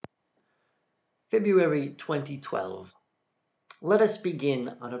February 2012. Let us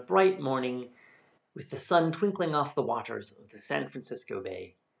begin on a bright morning with the sun twinkling off the waters of the San Francisco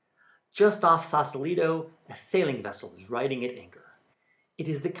Bay. Just off Sausalito, a sailing vessel is riding at anchor. It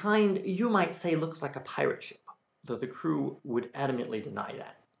is the kind you might say looks like a pirate ship, though the crew would adamantly deny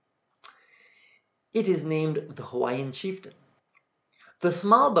that. It is named the Hawaiian Chieftain. The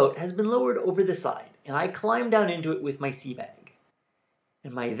small boat has been lowered over the side, and I climb down into it with my sea bag.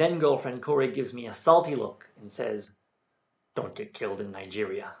 And my then girlfriend Corey gives me a salty look and says, "Don't get killed in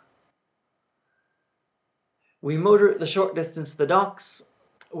Nigeria." We motor the short distance to the docks,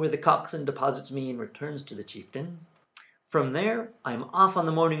 where the coxswain deposits me and returns to the Chieftain. From there, I'm off on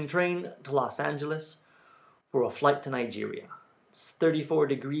the morning train to Los Angeles for a flight to Nigeria. It's 34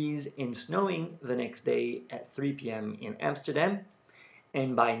 degrees and snowing the next day at 3 p.m. in Amsterdam,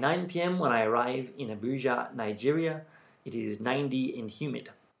 and by 9 p.m. when I arrive in Abuja, Nigeria, it is 90 and humid.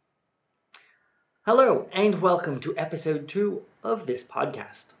 Hello, and welcome to episode 2 of this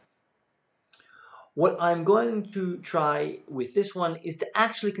podcast. What I'm going to try with this one is to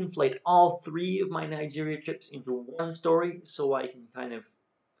actually conflate all 3 of my Nigeria trips into one story, so I can kind of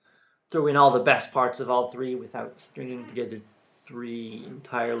throw in all the best parts of all 3 without stringing together 3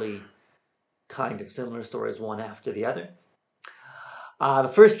 entirely kind of similar stories one after the other.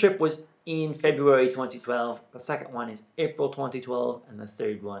 The first trip was in February 2012, the second one is April 2012, and the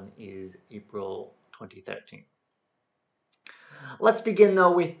third one is April 2013. Let's begin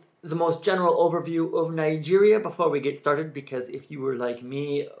though with the most general overview of Nigeria before we get started, because if you were like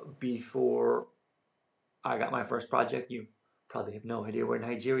me before I got my first project, you probably have no idea where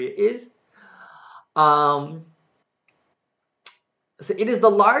Nigeria is. So it is the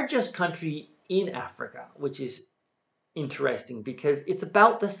largest country in Africa, which is interesting because it's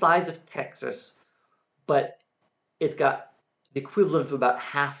about the size of Texas, but it's got the equivalent of about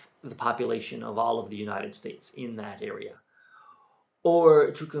half the population of all of the United States in that area.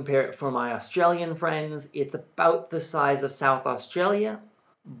 Or to compare it for my Australian friends, it's about the size of South Australia,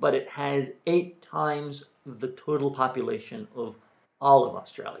 but it has 8 times the total population of all of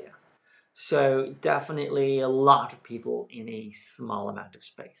Australia. So definitely a lot of people in a small amount of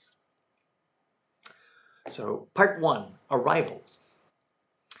space. So part 1, arrivals.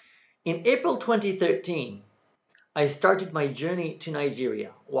 In April 2013, I started my journey to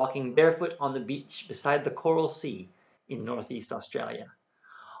Nigeria, walking barefoot on the beach beside the Coral Sea in northeast Australia,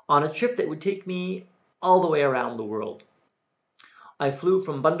 on a trip that would take me all the way around the world. I flew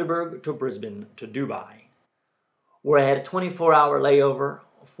from Bundaberg to Brisbane to Dubai, where I had a 24-hour layover.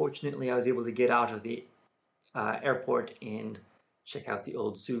 Fortunately, I was able to get out of the airport and check out the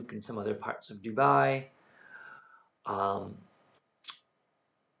old souk and some other parts of Dubai.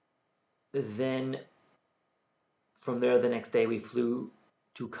 Then from there, the next day we flew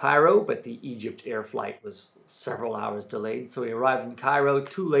to Cairo, but the Egypt air flight was several hours delayed. So we arrived in Cairo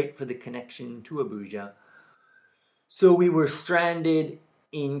too late for the connection to Abuja. So we were stranded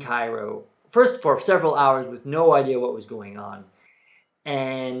in Cairo, first for several hours with no idea what was going on.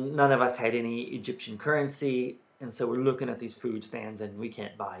 And none of us had any Egyptian currency. And so we're looking at these food stands and we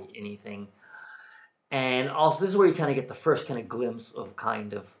can't buy anything. And also, this is where you kind of get the first kind of glimpse of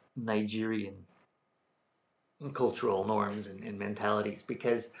kind of Nigerian cultural norms and mentalities,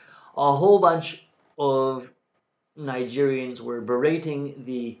 because a whole bunch of Nigerians were berating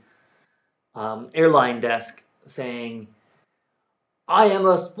the airline desk, saying, I am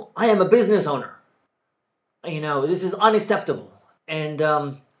a business owner. This is unacceptable. And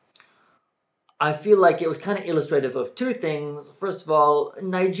I feel like it was kind of illustrative of 2 things. First of all,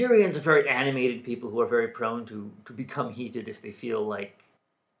 Nigerians are very animated people who are very prone to become heated if they feel like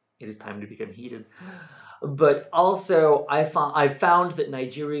it is time to become heated. But also, I found that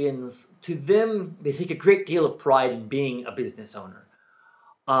Nigerians, to them, they take a great deal of pride in being a business owner.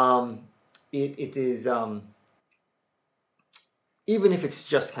 It is, even if it's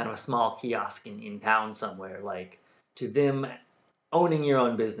just kind of a small kiosk in town somewhere, like, to them, owning your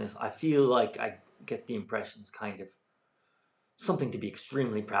own business, I feel like I get the impressions kind of something to be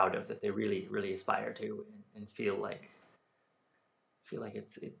extremely proud of, that they really, really aspire to, and feel like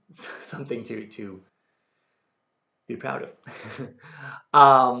it's something to be proud of.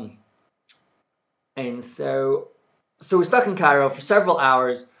 And so we stuck in Cairo for several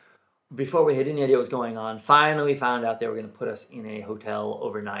hours before we had any idea what was going on. Finally, we found out they were going to put us in a hotel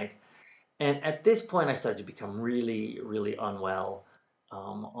overnight. And at this point, I started to become really, really unwell,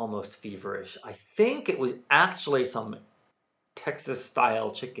 almost feverish. I think it was actually some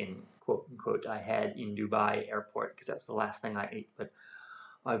Texas-style chicken, quote unquote, I had in Dubai airport, because that's the last thing I ate. But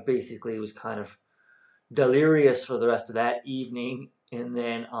I basically was kind of delirious for the rest of that evening. And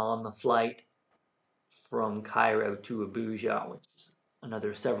then on the flight from Cairo to Abuja, which is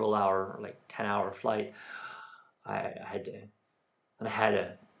another several hour, like 10-hour flight. I had to, and I had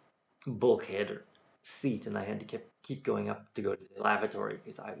a bulkhead seat, and I had to keep going up to go to the lavatory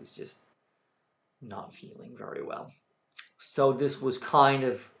because I was just not feeling very well. So this was kind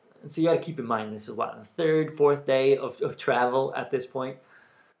of, so you got to keep in mind this is what, the third, fourth day of travel at this point.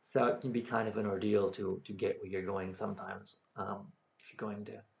 So it can be kind of an ordeal to get where you're going sometimes, if you're going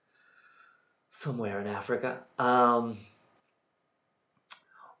to somewhere in Africa.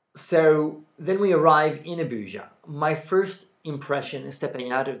 So then we arrive in Abuja. My first impression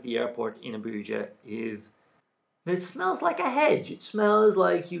stepping out of the airport in Abuja is that it smells like a hedge. It smells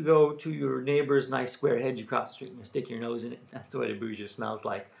like you go to your neighbor's nice square hedge across the street and you stick your nose in it. That's what Abuja smells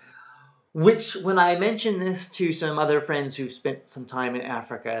like. Which, when I mentioned this to some other friends who spent some time in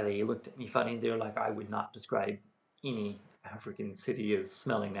Africa, they looked at me funny. They're like, I would not describe any African city as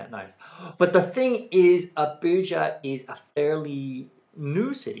smelling that nice. But the thing is, Abuja is a fairly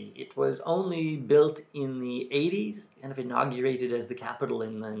new city. It was only built in the 80s, kind of inaugurated as the capital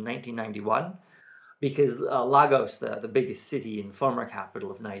in 1991, because Lagos, the biggest city and former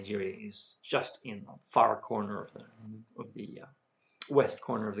capital of Nigeria, is just in the far corner of the west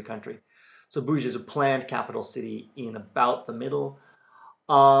corner of the country. So Abuja is a planned capital city in about the middle.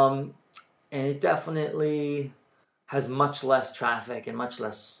 And it definitely has much less traffic and much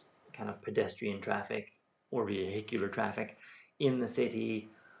less kind of pedestrian traffic or vehicular traffic in the city.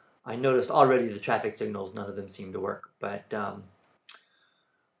 I noticed already the traffic signals, none of them seem to work, but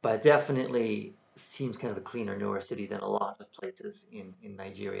definitely seems kind of a cleaner, newer city than a lot of places in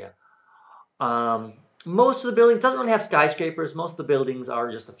Nigeria. Most of the buildings doesn't really have skyscrapers. Most of the buildings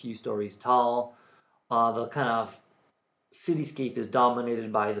are just a few stories tall. The kind of cityscape is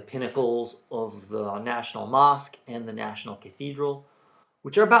dominated by the pinnacles of the National Mosque and the National Cathedral,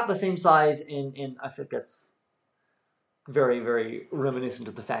 which are about the same size, and I think that's very, very reminiscent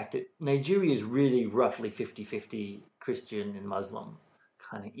of the fact that Nigeria is really roughly 50-50 Christian and Muslim,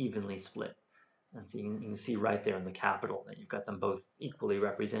 kind of evenly split. And so you can see right there in the capital that you've got them both equally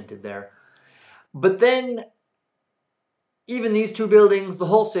represented there. But then, even these two buildings, the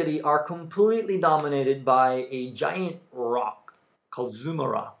whole city, are completely dominated by a giant rock called Zuma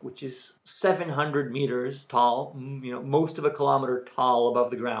Rock, which is 700 meters tall, most of a kilometer tall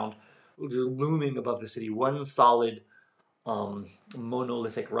above the ground, which is looming above the city. One solid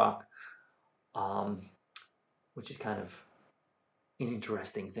monolithic rock, which is kind of an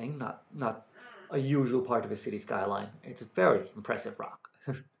interesting thing, not a usual part of a city skyline. It's a very impressive rock.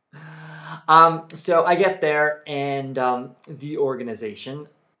 So I get there, and the organization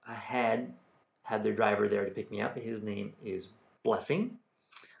had their driver there to pick me up. His name is Blessing.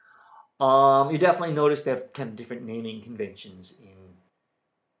 You definitely notice they have kind of different naming conventions in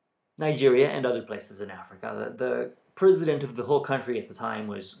Nigeria and other places in Africa. The president of the whole country at the time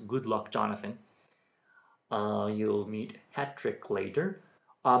was Goodluck Jonathan. You'll meet Hattrick later.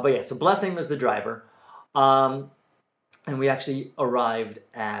 But yeah, so Blessing was the driver. And we actually arrived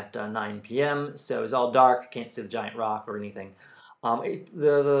at 9 p.m., so it was all dark, can't see the giant rock or anything.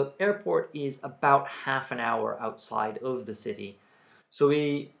 The airport is about half an hour outside of the city, so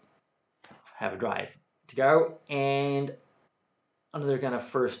we have a drive to go. And another kind of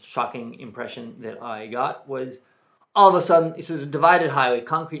first shocking impression that I got was all of a sudden, this is a divided highway,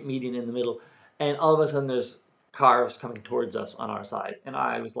 concrete median in the middle, and all of a sudden there's cars coming towards us on our side. And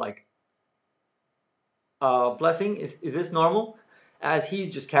I was like, Blessing, is this normal? As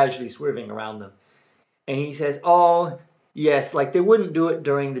he's just casually swerving around them. And he says, oh, yes, like they wouldn't do it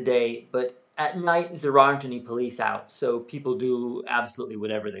during the day, but at night there aren't any police out, so people do absolutely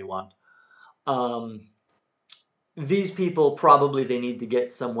whatever they want. These people probably they need to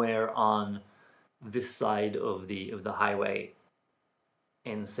get somewhere on this side of the highway,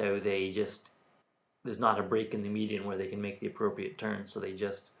 and so there's not a break in the median where they can make the appropriate turn, so they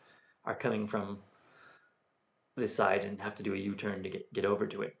just are coming from this side and have to do a U-turn to get over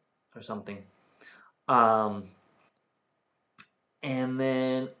to it or something. And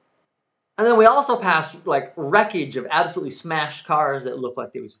then we also passed like wreckage of absolutely smashed cars that looked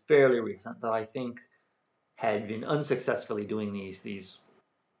like it was fairly recent, that I think had been unsuccessfully doing these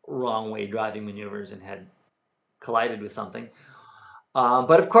wrong way driving maneuvers and had collided with something.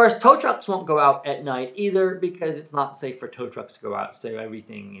 But of course, tow trucks won't go out at night either because it's not safe for tow trucks to go out. So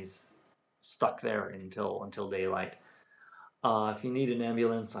everything is stuck there until daylight. If you need an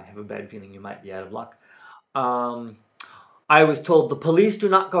ambulance, I have a bad feeling you might be out of luck. I was told the police do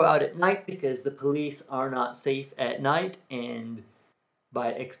not go out at night because the police are not safe at night, and By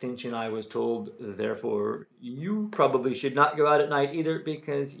extension, I was told, therefore, you probably should not go out at night either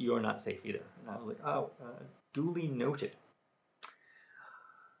because you're not safe either. And I was like, oh, duly noted.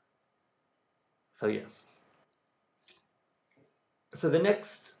 So yes. So the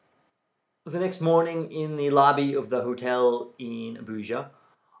next morning in the lobby of the hotel in Abuja,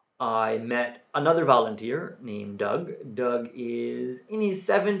 I met another volunteer named Doug. Doug is in his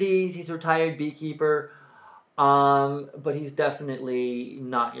 70s. He's a retired beekeeper, but he's definitely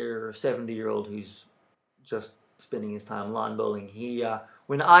not your 70-year-old who's just spending his time lawn bowling.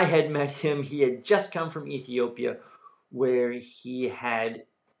 When I had met him, he had just come from Ethiopia, where he had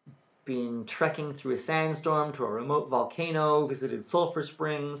been trekking through a sandstorm to a remote volcano, visited sulfur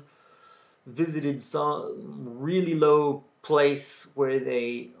springs, visited some really low place where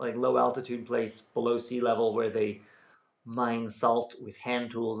they, like low altitude place below sea level, where they mine salt with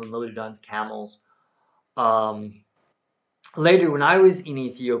hand tools and loaded onto camels. Later, when I was in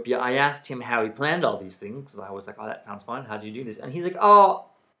Ethiopia, I asked him how he planned all these things, because I was like, "Oh, that sounds fun. How do you do this?" And he's like, "Oh,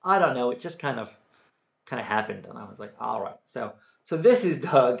 I don't know. It just kind of happened." And I was like, "All right." So this is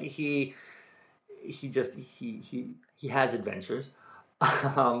Doug. He has adventures.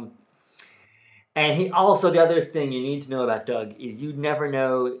 Um, and he also, the other thing you need to know about Doug is you never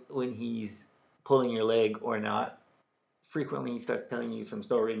know when he's pulling your leg or not. Frequently, he starts telling you some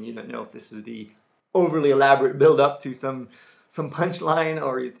story, and you don't know if this is the overly elaborate build up to some punchline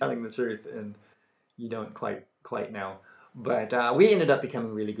or he's telling the truth, and you don't quite know. But we ended up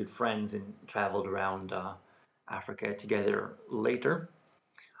becoming really good friends and traveled around Africa together later.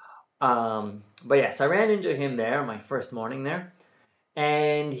 But yes, I ran into him there my first morning there,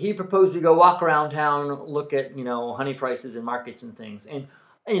 and he proposed we go walk around town, look at honey prices and markets and things. And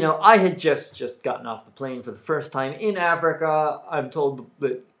I had just gotten off the plane for the first time in Africa. I'm told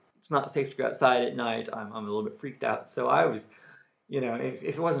that it's not safe to go outside at night. I'm a little bit freaked out. So I was, if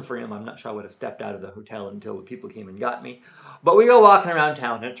it wasn't for him, I'm not sure I would have stepped out of the hotel until the people came and got me. But we go walking around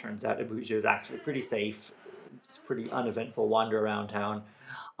town, and it turns out Abuja is actually pretty safe. It's pretty uneventful wander around town.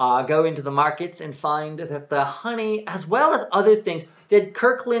 Go into the markets and find that the honey, as well as other things, they had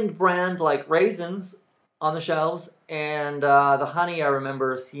Kirkland brand like raisins on the shelves, and the honey I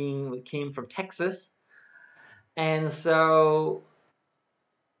remember seeing came from Texas, and so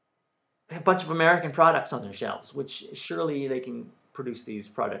they have a bunch of American products on their shelves, which surely they can produce these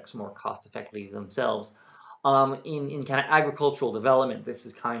products more cost effectively themselves. In kind of agricultural development, this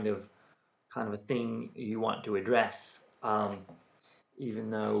is kind of a thing you want to address,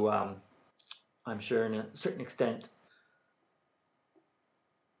 even though I'm sure in a certain extent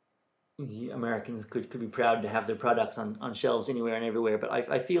the Americans could be proud to have their products on shelves anywhere and everywhere. But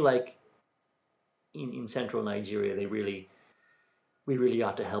I feel like in central Nigeria, we really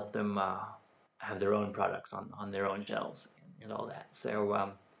ought to help them have their own products on their own shelves and all that.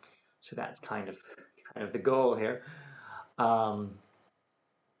 So that's kind of the goal here. Um,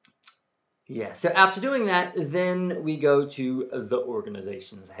 yeah. So after doing that, then we go to the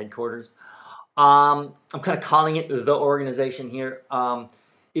organization's headquarters. I'm kind of calling it the organization here.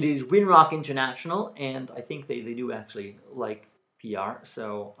 It is Winrock International, and I think they do actually like PR,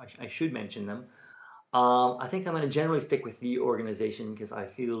 so I should mention them. I think I'm going to generally stick with the organization because I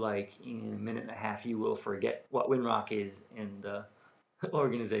feel like in a minute and a half you will forget what Winrock is, and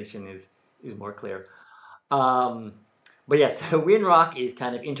organization is more clear. Um, but yes, Winrock is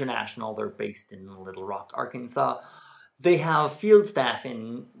kind of international. They're based in Little Rock, Arkansas. They have field staff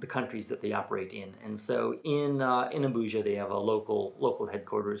in the countries that they operate in, and so in Abuja they have a local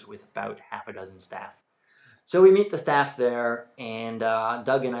headquarters with about half a dozen staff. So we meet the staff there, and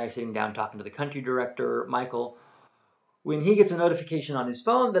Doug and I are sitting down talking to the country director, Michael, when he gets a notification on his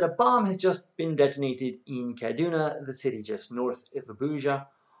phone that a bomb has just been detonated in Kaduna, the city just north of Abuja.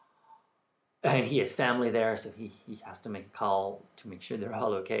 And he has family there, so he has to make a call to make sure they're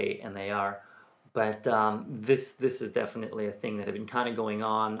all okay, and they are. But this is definitely a thing that had been kind of going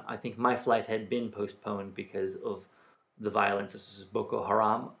on. I think my flight had been postponed because of the violence. This is Boko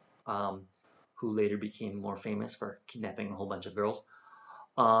Haram, um, who later became more famous for kidnapping a whole bunch of girls.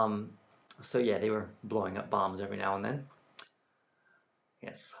 Um, so yeah, they were blowing up bombs every now and then.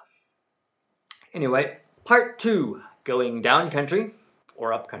 Yes. Anyway, part two, going down country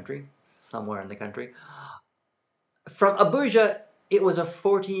or up country, somewhere in the country. From Abuja, it was a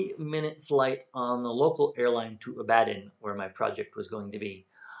 40-minute flight on the local airline to Ibadan, where my project was going to be.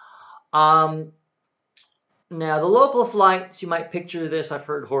 Um, Now, the local flights, you might picture this. I've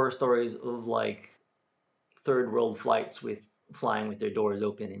heard horror stories of like third world flights with flying with their doors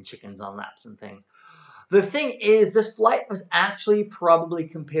open and chickens on laps and things. The thing is, this flight was actually probably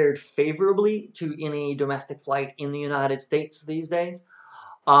compared favorably to any domestic flight in the United States these days.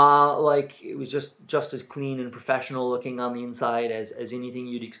 Like it was just as clean and professional looking on the inside as anything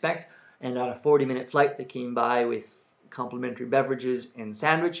you'd expect. And on a 40-minute flight, they came by with complimentary beverages and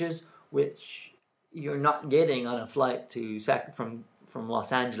sandwiches, which you're not getting on a flight to from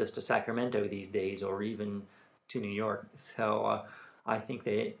Los Angeles to Sacramento these days, or even to New York. So I think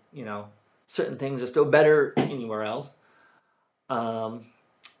certain things are still better anywhere else. So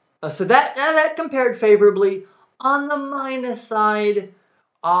that compared favorably. On the minus side,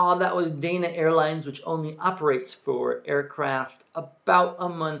 that was Dana Airlines, which only operates 4 aircraft. About a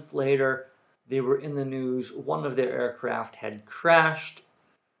month later, they were in the news. One of their aircraft had crashed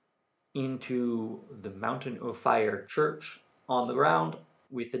into the Mountain of Fire Church on the ground,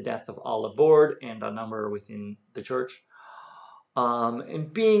 with the death of all aboard and a number within the church.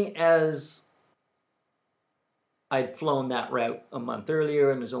 And being as I'd flown that route a month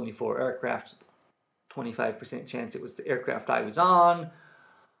earlier, and there's only 4 aircraft, 25% chance it was the aircraft I was on.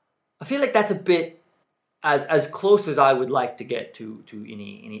 I feel like that's a bit as close as I would like to get to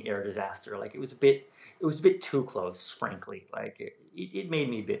any air disaster. Like it was a bit too close, frankly. Like it made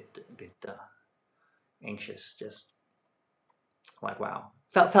me a bit anxious. Just like wow,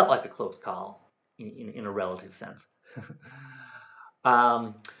 felt like a close call in a relative sense.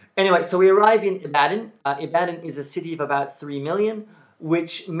 Anyway, so we arrive in Ibadan. Ibadan is a city of about 3 million,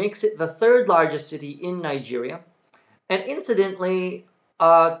 which makes it the third largest city in Nigeria. And incidentally,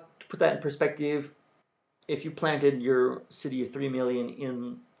 to put that in perspective, if you planted your city of 3 million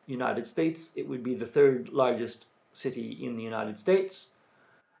in the United States, it would be the third largest city in the United States.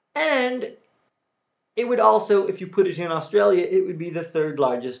 And it would also, if you put it in Australia, it would be the third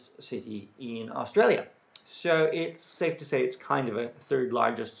largest city in Australia. So it's safe to say it's kind of a third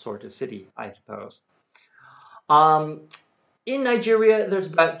largest sort of city, I suppose. In Nigeria,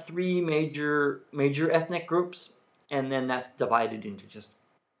 there's about 3 major ethnic groups, and then that's divided into just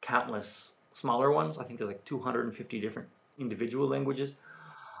countless smaller ones. I think there's like 250 different individual languages.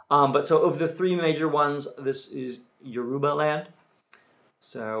 But so of the 3 major ones, this is Yoruba land.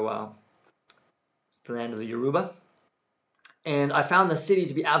 So it's the land of the Yoruba. And I found the city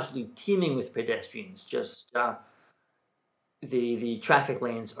to be absolutely teeming with pedestrians. Just the traffic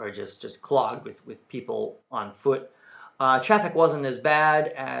lanes are just clogged with people on foot. Traffic wasn't as bad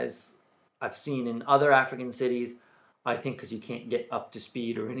as I've seen in other African cities. I think because you can't get up to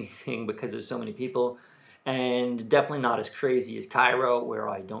speed or anything because there's so many people. And definitely not as crazy as Cairo, where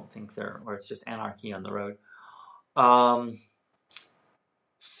I don't think where it's just anarchy on the road.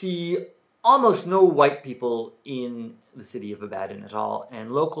 See almost no white people in the city of Ibadan at all,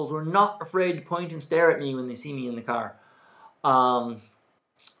 and locals were not afraid to point and stare at me when they see me in the car. And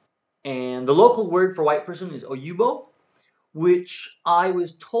the local word for white person is Oyubo, which I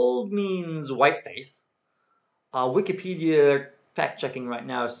was told means whiteface. Wikipedia fact-checking right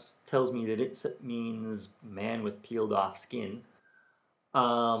now tells me that it means man with peeled off skin.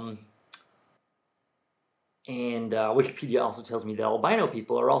 And Wikipedia also tells me that albino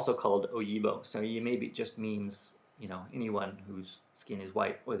people are also called Oyibo. So maybe it just means, anyone whose skin is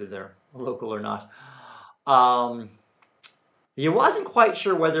white, whether they're local or not. I wasn't quite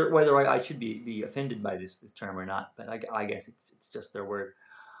sure whether I should be offended by this term or not, but I guess it's just their word.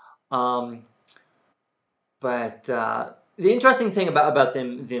 But the interesting thing about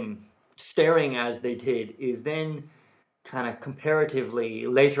them staring as they did is then kind of comparatively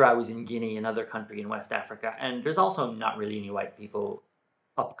later I was in Guinea, another country in West Africa, and there's also not really any white people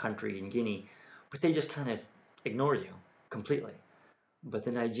up country in Guinea, but they just kind of ignore you completely. But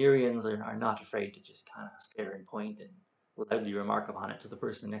the Nigerians are not afraid to just kind of stare and point and loudly remark upon it to the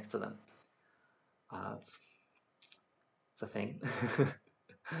person next to them. It's a thing.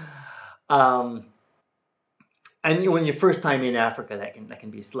 And when you're first time in Africa, that can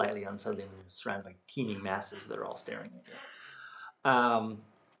be slightly unsettling. You're surrounded by teeming masses that are all staring at you.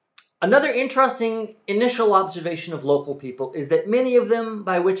 Another interesting initial observation of local people is that many of them,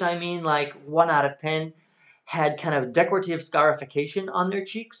 by which I mean like 1 out of 10, had kind of decorative scarification on their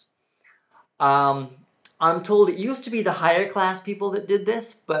cheeks. I'm told it used to be the higher class people that did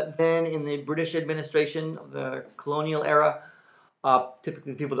this, but then in the British administration of the colonial era,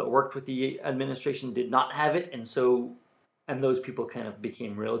 typically the people that worked with the administration did not have it, and those people kind of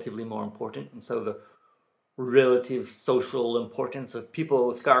became relatively more important, and so the relative social importance of people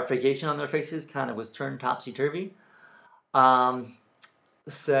with scarification on their faces kind of was turned topsy-turvy.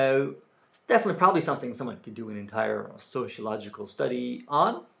 So it's definitely probably something someone could do an entire sociological study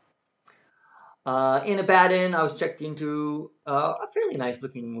on. In Ibadan, I was checked into a fairly nice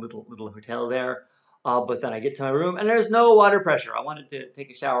looking little hotel there. But then I get to my room and there's no water pressure. I wanted to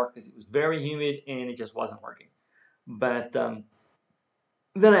take a shower because it was very humid and it just wasn't working. But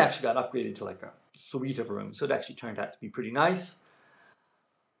Then I actually got upgraded to like a suite of rooms, so it actually turned out to be pretty nice.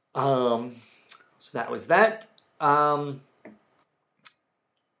 Um, so that was that. And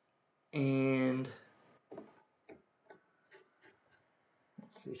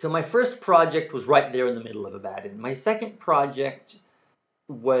let's see. So my first project was right there in the middle of Abaddon. My second project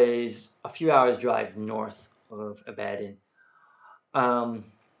was a few hours drive north of Abaddon. I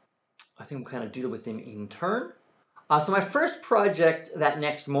think we'll kind of deal with them in turn. So my first project that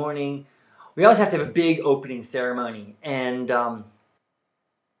next morning, we always have to have a big opening ceremony, and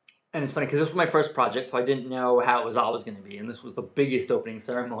it's funny because this was my first project, so I didn't know how it was always going to be, and this was the biggest opening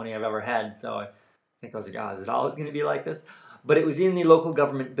ceremony I've ever had. So I think I was like, oh, is it always going to be like this? But it was in the local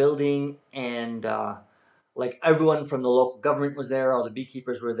government building, and like everyone from the local government was there. All the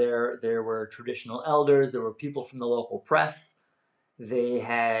beekeepers were there. There were traditional elders. There were people from the local press. They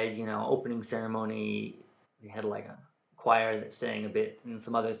had, opening ceremony. They had like a choir that sang a bit and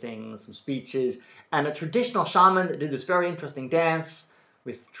some other things, some speeches, and a traditional shaman that did this very interesting dance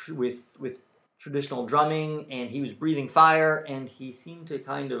with traditional drumming, and he was breathing fire, and he seemed to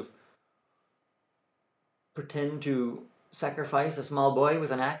kind of pretend to sacrifice a small boy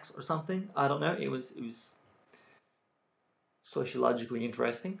with an axe or something. I don't know. It was sociologically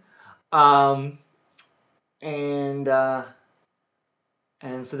interesting, um, and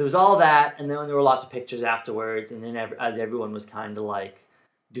so there was all that, and then there were lots of pictures afterwards, and then as everyone was kind of like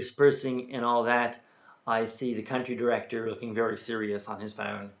dispersing and all that, I see the country director looking very serious on his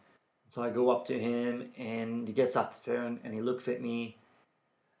phone. So I go up to him, and he gets off the phone, and he looks at me,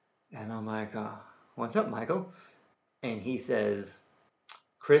 and I'm like, "What's up, Michael?" And he says,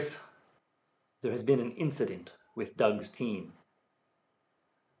 "Chris, there has been an incident with Doug's team."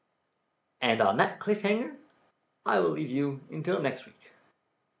 And on that cliffhanger, I will leave you until next week.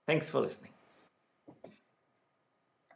 Thanks for listening.